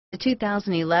The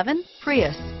 2011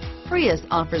 Prius. Prius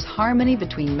offers harmony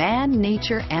between man,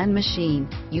 nature, and machine.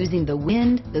 Using the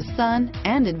wind, the sun,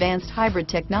 and advanced hybrid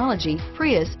technology,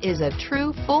 Prius is a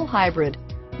true full hybrid.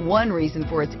 One reason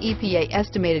for its EPA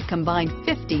estimated combined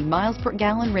 50 miles per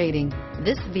gallon rating.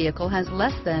 This vehicle has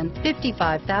less than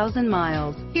 55,000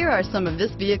 miles. Here are some of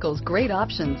this vehicle's great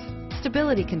options: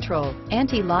 stability control,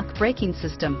 anti-lock braking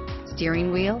system,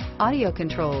 steering wheel audio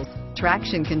controls,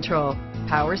 traction control,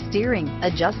 power steering,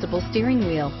 adjustable steering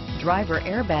wheel, driver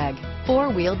airbag,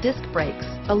 four-wheel disc brakes,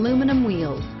 aluminum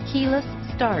wheels, keyless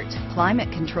start,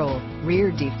 climate control,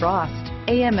 rear defrost,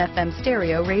 AM/FM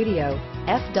stereo radio,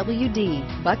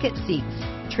 FWD, bucket seats,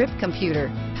 trip computer,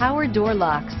 power door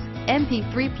locks,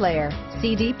 MP3 player,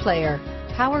 CD player,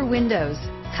 power windows.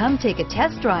 Come take a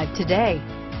test drive today.